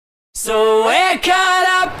So we're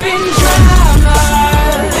caught up in drama.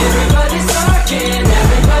 Everybody's talking.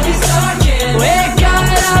 We're caught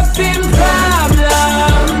up in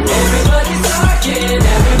problem. Everybody's talking.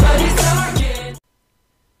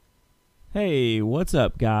 Hey, what's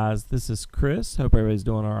up, guys? This is Chris. Hope everybody's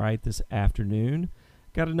doing all right this afternoon.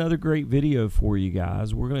 Got another great video for you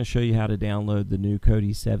guys. We're going to show you how to download the new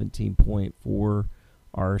Kodi 17.4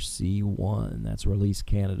 Rc1. That's Release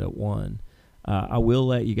Canada 1. I will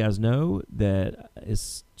let you guys know that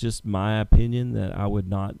it's just my opinion that I would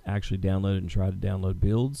not actually download it and try to download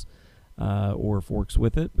builds or forks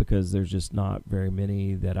with it, because there's just not very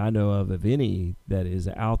many that I know of any, that is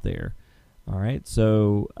out there. All right,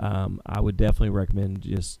 so I would definitely recommend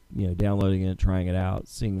just downloading it, trying it out,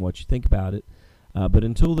 seeing what you think about it. But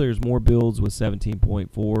until there's more builds with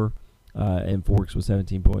 17.4 and forks with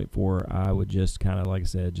 17.4, I would just kind of, like I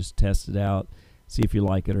said, just test it out, see if you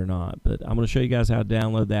like it or not. But I'm going to show you guys how to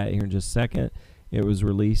download that here in just a second. It was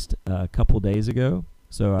released a couple days ago,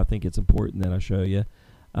 so I think it's important that I show you.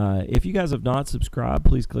 If you guys have not subscribed,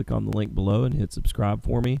 please click on the link below and hit subscribe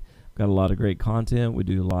for me. Got a lot of great content. We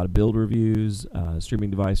do a lot of build reviews, streaming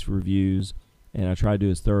device reviews, and I try to do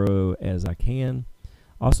as thorough as I can.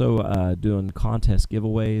 Also doing contest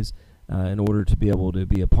giveaways. In order to be able to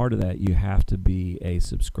be a part of that, you have to be a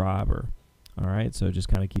subscriber. All right, so just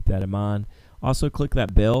kind of keep that in mind. Also click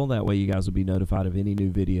that bell, that way you guys will be notified of any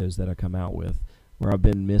new videos that I come out with. Where I've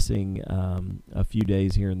been missing a few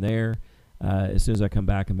days here and there, as soon as I come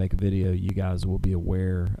back and make a video, you guys will be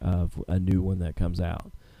aware of a new one that comes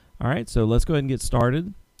out. All right, so let's go ahead and get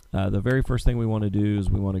started. The very first thing we want to do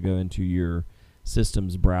is we want to go into your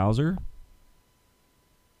system's browser.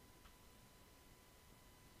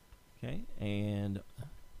 Okay, and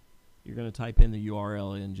you're going to type in the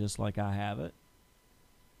URL in just like I have it.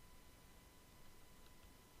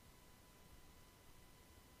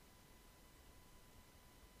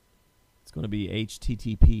 It's going to be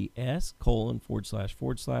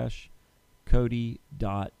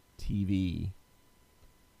https://kodi.tv.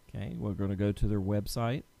 Okay, we're going to go to their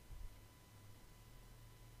website,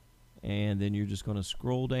 and then you're just going to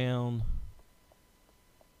scroll down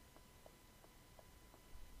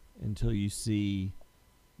until you see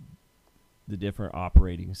the different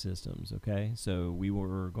operating systems. Okay, so we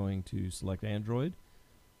were going to select Android,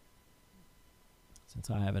 since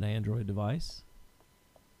I have an Android device,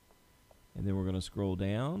 and then we're going to scroll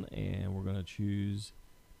down and we're going to choose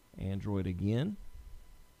Android again.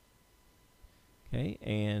 Okay,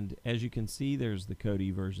 and as you can see, there's the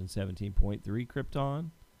Kodi version 17.3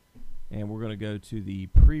 Krypton, and we're going to go to the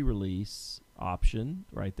pre-release option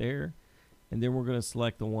right there, and then we're going to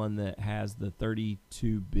select the one that has the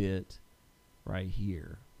 32-bit right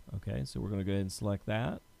here. Okay, so we're going to go ahead and select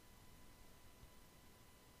that.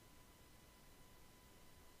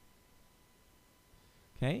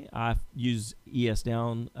 Okay, I use ES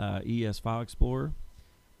File Explorer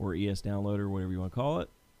or ES Downloader, whatever you want to call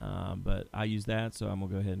it. But I use that, so I'm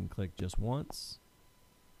going to go ahead and click just once.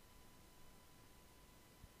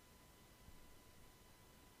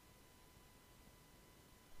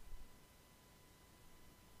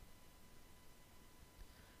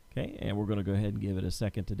 Okay, and we're going to go ahead and give it a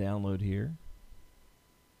second to download here.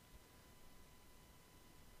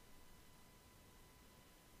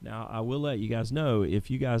 Now, I will let you guys know, if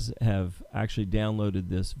you guys have actually downloaded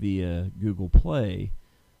this via Google Play,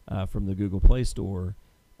 from the Google Play Store,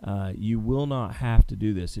 you will not have to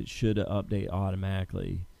do this. It should update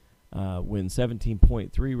automatically. When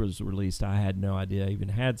 17.3 was released, I had no idea I even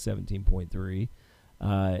had 17.3,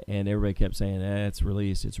 and everybody kept saying, it's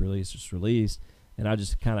released, it's released, it's released, and I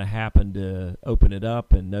just kind of happened to open it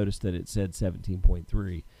up and noticed that it said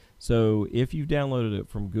 17.3. So if you've downloaded it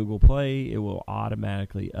from Google Play, it will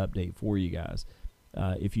automatically update for you guys.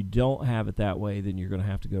 If you don't have it that way, then you're going to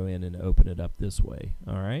have to go in and open it up this way.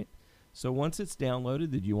 All right. So once it's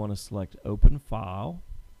downloaded, then you want to select Open File,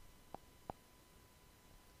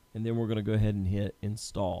 and then we're going to go ahead and hit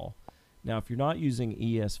Install. Now, if you're not using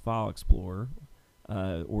ES File Explorer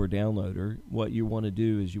or Downloader, what you want to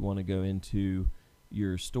do is you want to go into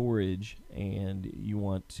your storage, and you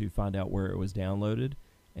want to find out where it was downloaded,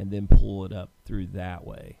 and then pull it up through that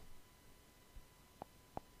way.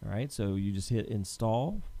 All right, so you just hit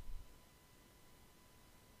Install.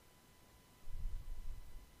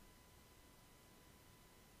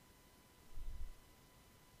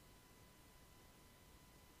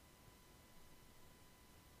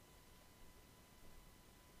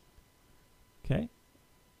 Okay,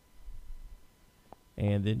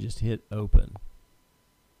 and then just hit Open.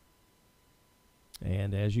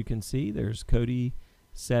 And as you can see, there's Kodi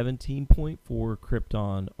 17.4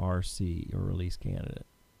 Krypton RC, or Release Candidate.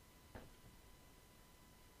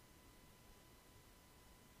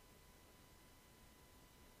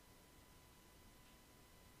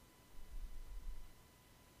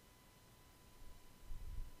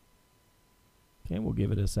 Okay, we'll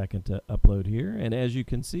give it a second to upload here. And as you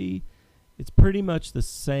can see, it's pretty much the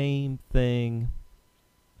same thing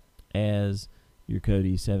as your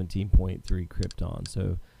Kodi 17.3 Krypton.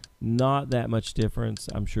 So not that much difference.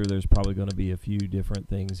 I'm sure there's probably going to be a few different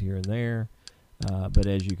things here and there. But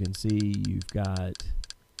as you can see, you've got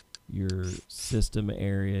your system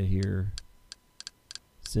area here,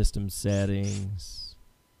 system settings.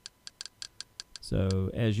 So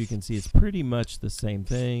as you can see, it's pretty much the same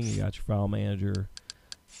thing. You got your file manager.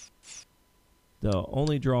 The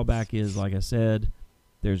only drawback is, like I said,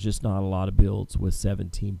 there's just not a lot of builds with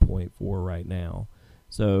 17.4 right now.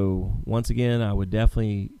 So once again, I would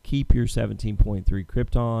definitely keep your 17.3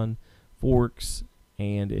 Krypton forks,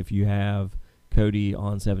 and if you have Kodi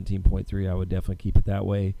on 17.3, I would definitely keep it that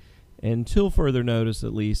way until further notice,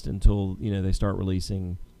 at least until they start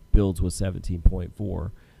releasing builds with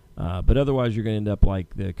 17.4. But otherwise, you're going to end up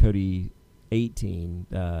like the Kodi 18,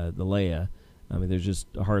 the Leia. I mean, there's just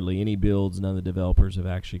hardly any builds. None of the developers have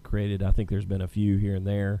actually created. I think there's been a few here and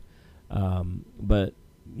there, but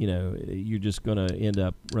you're just going to end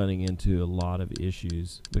up running into a lot of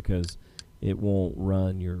issues because it won't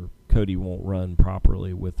run. Your Kodi won't run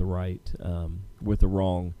properly with the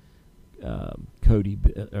wrong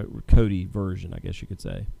Kodi version, I guess you could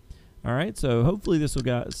say. All right, so hopefully this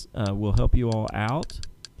will help you all out.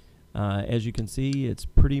 As you can see, it's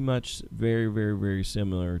pretty much very, very, very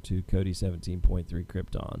similar to Kodi 17.3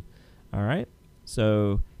 Krypton. All right,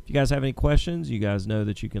 so if you guys have any questions, you guys know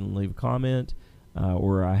that you can leave a comment,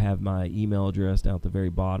 or I have my email address down at the very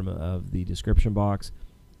bottom of the description box.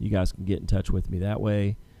 You guys can get in touch with me that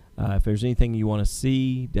way. If there's anything you want to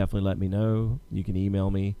see, definitely let me know. You can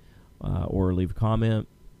email me or leave a comment.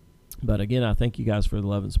 But again, I thank you guys for the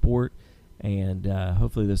love and support, and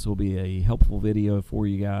hopefully this will be a helpful video for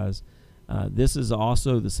you guys. This is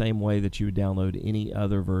also the same way that you would download any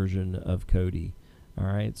other version of Kodi. All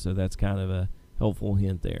right, so that's kind of a helpful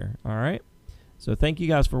hint there. All right, so thank you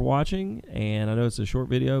guys for watching, and I know it's a short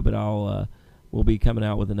video, but we'll be coming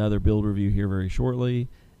out with another build review here very shortly.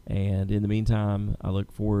 And in the meantime, I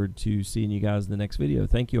look forward to seeing you guys in the next video.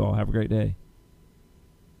 Thank you all. Have a great day.